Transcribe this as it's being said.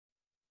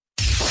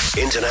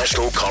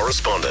International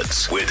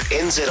Correspondence with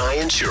NZI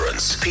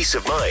Insurance. Peace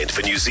of mind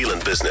for New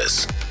Zealand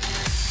business.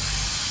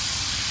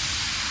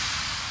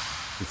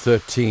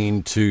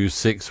 13 to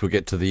 6, we'll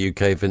get to the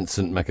UK.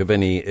 Vincent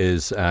McAviney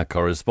is our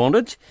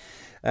correspondent.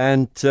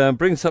 And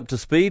bring us up to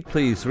speed,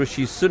 please.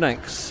 Rishi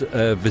Sunak's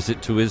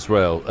visit to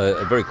Israel,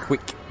 a very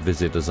quick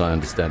visit as I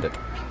understand it.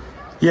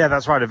 Yeah,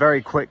 that's right. A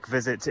very quick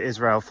visit to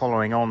Israel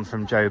following on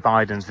from Joe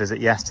Biden's visit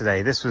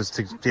yesterday. This was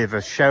to give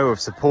a show of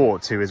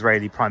support to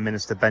Israeli Prime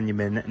Minister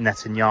Benjamin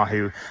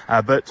Netanyahu,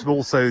 but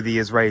also the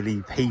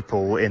Israeli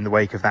people in the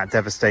wake of that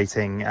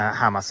devastating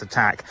Hamas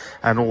attack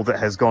and all that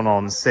has gone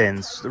on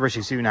since.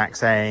 Rishi Sunak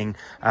saying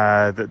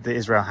that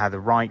Israel had the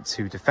right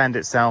to defend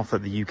itself,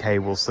 that the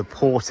UK will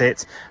support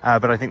it,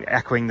 but I think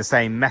echoing the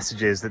same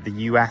messages that the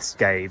US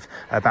gave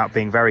about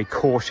being very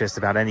cautious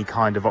about any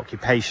kind of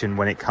occupation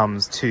when it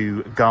comes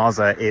to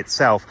Gaza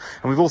itself.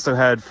 And we've also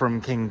heard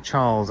from King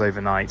Charles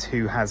overnight,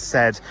 who has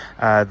said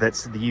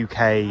that the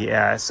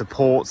UK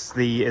supports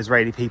the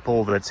Israeli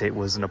people, that it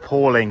was an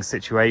appalling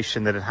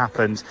situation that had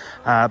happened,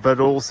 but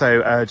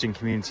also urging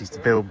communities to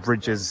build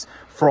bridges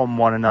from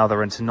one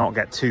another and to not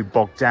get too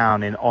bogged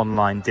down in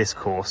online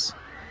discourse.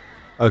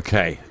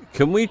 OK,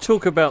 can we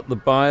talk about the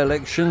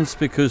by-elections?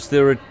 Because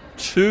there are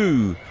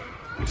two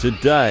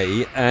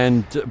today,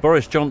 and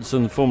Boris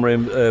Johnson,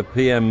 former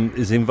PM,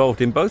 is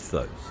involved in both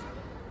those.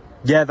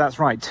 Yeah, that's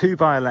right. Two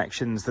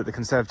by-elections that the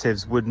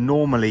Conservatives would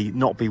normally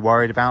not be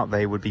worried about.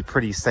 They would be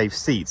pretty safe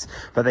seats,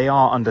 but they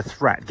are under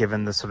threat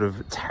given the sort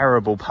of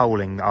terrible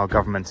polling our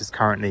government is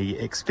currently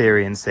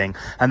experiencing.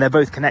 And they're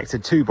both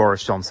connected to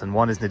Boris Johnson.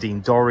 One is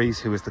Nadine Dorries,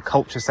 who was the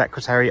Culture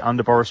Secretary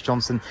under Boris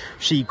Johnson.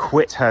 She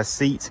quit her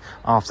seat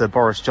after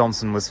Boris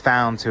Johnson was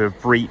found to have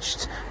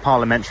breached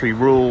parliamentary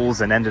rules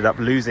and ended up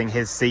losing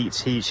his seat.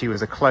 She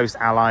was a close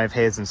ally of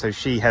his, and so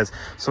she has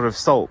sort of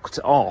sulked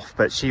off.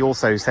 But she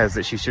also says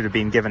that she should have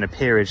been given a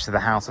peerage to the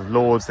House of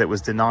Lords that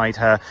was denied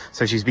her,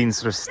 so she's been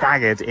sort of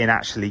staggered in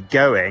actually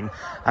going.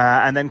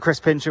 And then Chris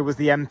Pincher was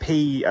the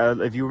MP,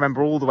 if you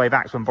remember all the way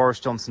back to when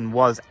Boris Johnson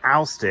was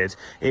ousted.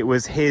 It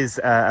was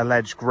his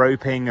alleged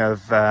groping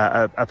of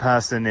a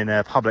person in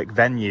a public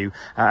venue,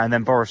 and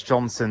then Boris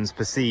Johnson's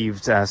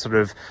perceived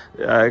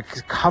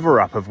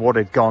cover-up of what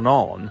had gone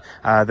on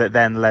that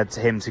then led to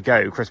him to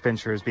go. Chris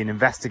Pincher has been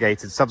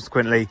investigated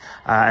subsequently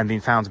and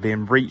been found to be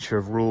in breach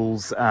of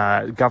rules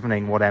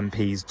governing what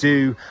MPs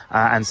do,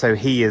 and so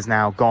he is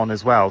now gone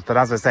as well. But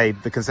as I say,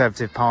 the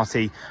Conservative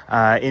Party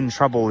in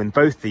trouble in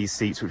both these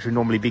seats, which would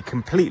normally be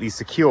completely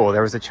secure.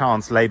 There is a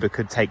chance Labour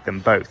could take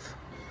them both.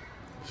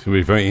 It's going to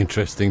be very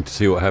interesting to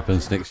see what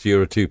happens next year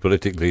or two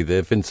politically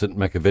there. Vincent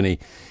McAviney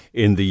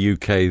in the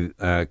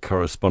UK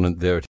correspondent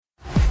there.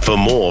 For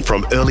more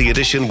from Early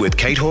Edition with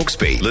Kate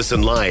Hawkesby,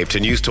 listen live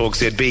to News Talk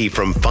ZB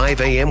from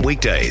 5 a.m.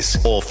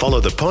 weekdays or follow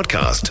the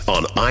podcast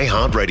on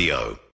iHeartRadio.